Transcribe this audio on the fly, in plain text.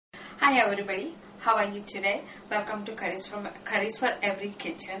Hi everybody, how are you today? Welcome to Curries for Every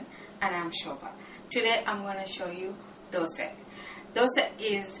Kitchen, and I'm Shobha. Today I'm going to show you dosa. Dosa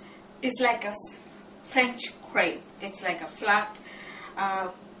is like a French crepe. It's like a flat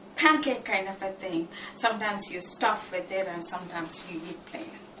pancake kind of a thing. Sometimes you stuff with it and sometimes you eat plain.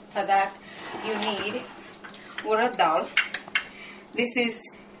 For that you need urad dal.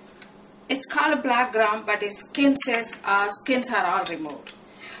 It's called a black gram, but its skins are all removed.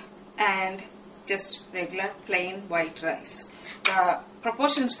 And just regular plain white rice. The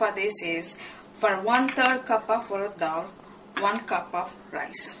proportions for this is for 1/3 cup of urad dal, 1 cup of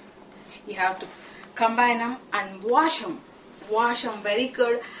rice. You have to combine them and wash them very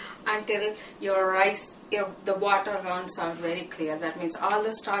good until your rice, the water runs out very clear. That means all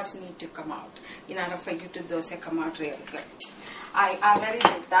the starch need to come out in order for you to dosa come out really good. I already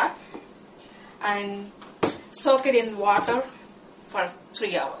did that, and soak it in water for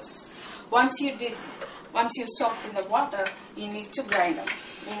 3 hours. Once you soak in the water, you need to grind them.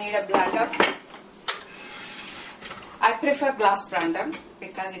 You need a blender. I prefer glass blender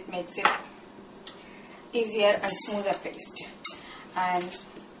because it makes it easier and smoother paste. And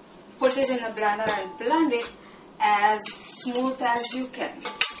put it in the blender and blend it as smooth as you can,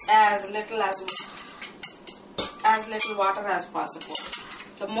 as little water as possible.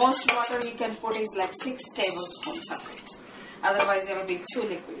 The most water you can put is like 6 tablespoons of it. Otherwise, it will be too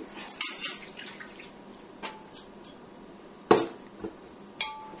liquid.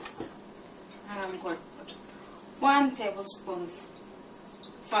 And I'm going to put 1 tablespoon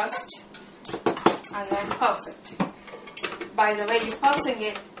first, and then pulse it. By the way you're pulsing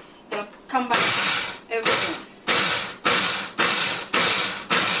it, it'll combine everything.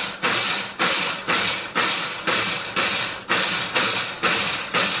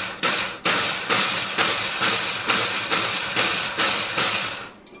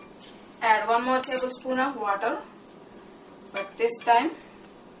 Add 1 more tablespoon of water, but this time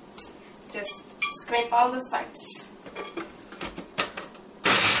just scrape all the sides.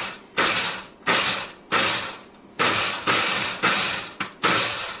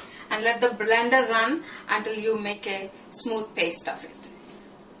 And let the blender run until you make a smooth paste of it.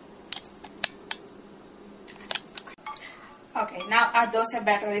 Okay, now our dosa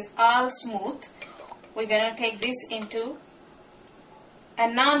batter is all smooth. We're going to take this into a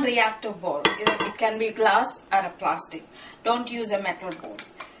non-reactive bowl. It can be glass or a plastic. Don't use a metal bowl.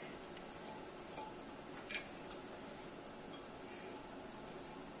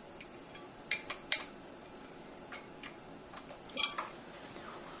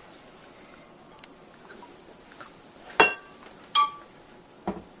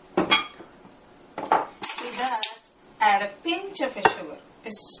 To that, add a pinch of sugar.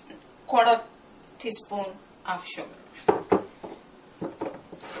 It's 1/4 teaspoon of sugar.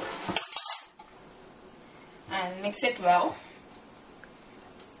 And mix it well.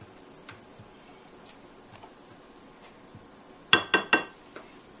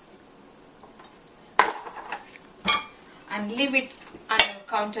 And leave it on your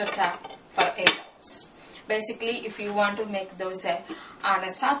countertop for 8 hours. Basically, if you want to make dosa on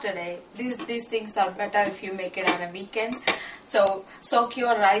a Saturday, these things are better if you make it on a weekend. So soak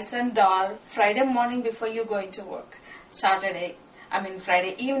your rice and dal Friday morning before you go into work.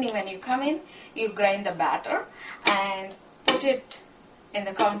 Friday evening when you come in, you grind the batter and put it in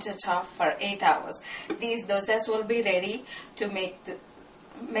the countertop for 8 hours. These dosas will be ready to make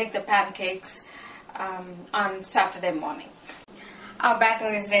the pancakes on Saturday morning. Our batter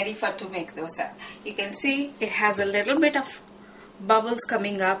is ready to make dosa. You can see it has a little bit of bubbles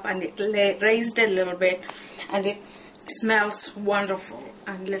coming up, and it raised a little bit, and it smells wonderful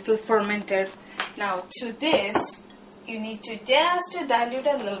and little fermented. Now to this, you need to just dilute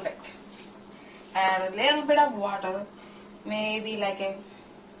a little bit. Add a little bit of water, maybe like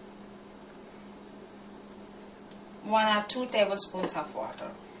 1 or 2 tablespoons of water,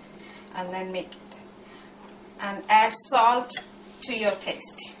 and then make it. And add salt to your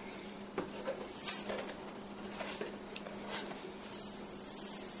taste.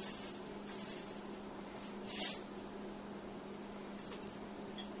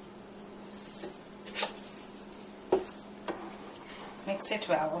 Mix it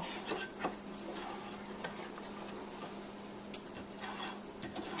well.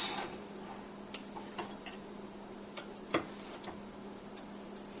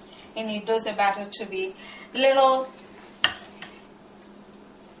 You need dosa batter to be little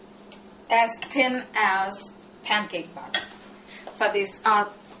as thin as pancake batter. For this our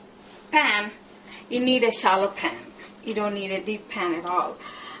pan, you need a shallow pan. You don't need a deep pan at all.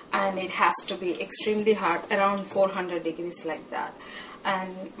 and it has to be extremely hot, around 400 degrees like that.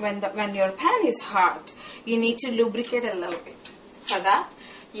 And when your pan is hot, you need to lubricate a little bit. For that,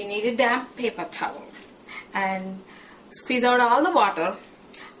 you need a damp paper towel and squeeze out all the water,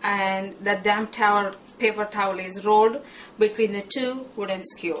 and the damp paper towel is rolled between the two wooden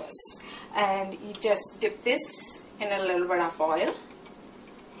skewers, and you just dip this in a little bit of oil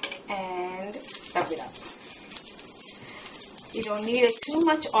and rub it up. You don't need too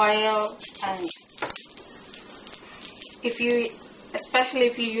much oil, and especially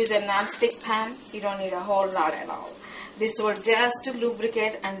if you use a non-stick pan, you don't need a whole lot at all. This will just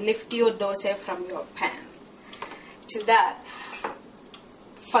lubricate and lift your dosa from your pan. To that,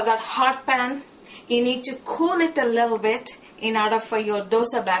 for that hot pan, you need to cool it a little bit in order for your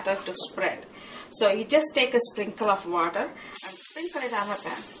dosa batter to spread. So you just take a sprinkle of water and sprinkle it on the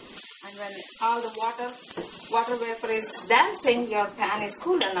pan. And when all the water vapor is dancing, your pan is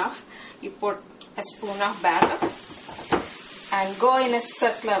cool enough, you put a spoon of batter and go in a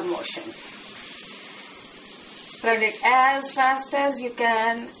circular motion. Spread it as fast as you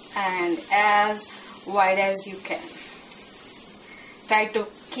can and as wide as you can. Try to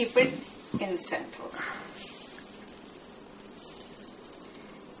keep it in the center.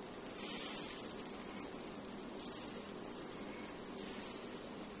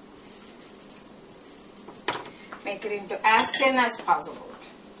 Make it into as thin as possible.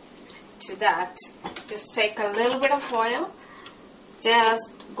 To that, just take a little bit of oil,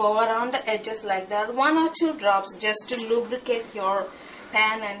 just go around the edges like that, 1 or 2 drops, just to lubricate your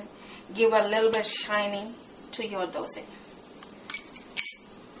pan and give a little bit shiny to your dosa.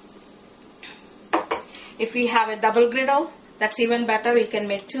 If you have a double griddle, that's even better. You can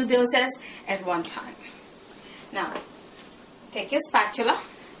make 2 dosas at one time. Now, take your spatula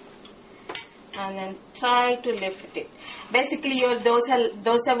and then try to lift it. Basically, your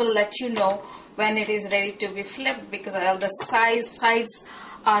dosa will let you know when it is ready to be flipped, because all the sides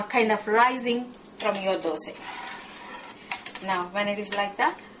are kind of rising from your dosa. Now, when it is like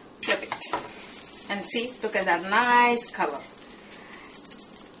that, flip it. And see, look at that nice color.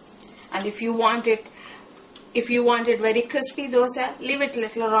 And if you want it very crispy dosa, leave it a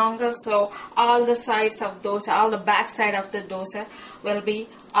little longer, so all the sides of dosa, all the back side of the dosa will be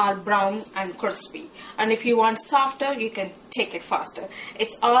all brown and crispy. And if you want softer, you can take it faster.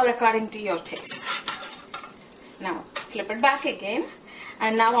 It's all according to your taste. Now flip it back again,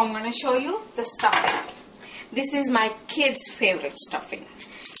 and now I'm going to show you the stuffing. This is my kids' favorite stuffing.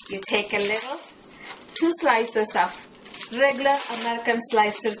 You take a little 2 slices of regular American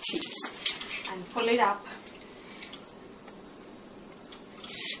slicer cheese and pull it up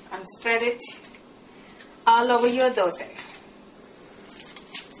and spread it all over your dosa.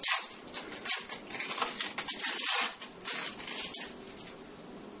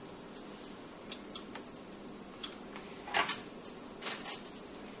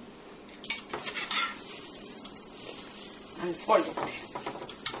 And fold it.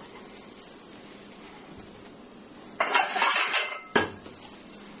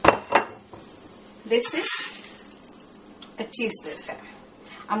 This is a cheese dosa.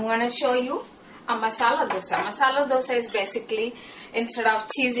 I'm going to show you a masala dosa. Masala dosa is basically, instead of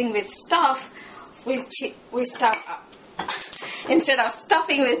cheesing with stuff, instead of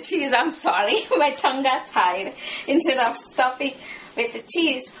stuffing with cheese, I'm sorry, my tongue got tied. Instead of stuffing with the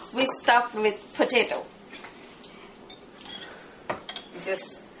cheese, we stuff with potato.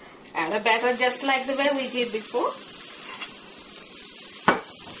 Just add a batter just like the way we did before,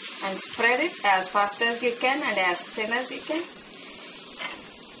 and spread it as fast as you can and as thin as you can.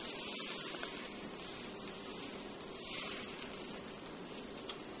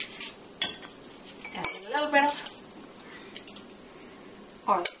 Add a little bit of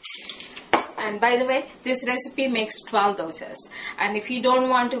oil. And by the way, this recipe makes 12 dosas. And if you don't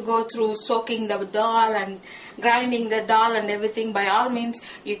want to go through soaking the dal and grinding the dal and everything, by all means,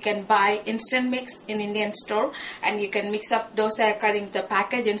 you can buy instant mix in Indian store, and you can mix up dosa according to the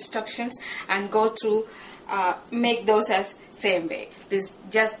package instructions and go through, make dosas same way.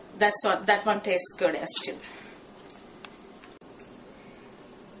 That one tastes good as too.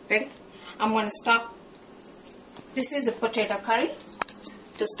 Ready? I'm going to stop. This is a potato curry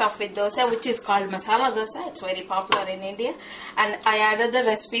to stuff with dosa, which is called masala dosa. It's very popular in India, and I added the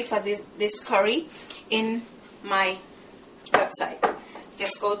recipe for this curry in my website.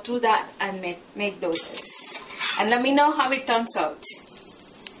 Just go through that and make dosas, and let me know how it turns out.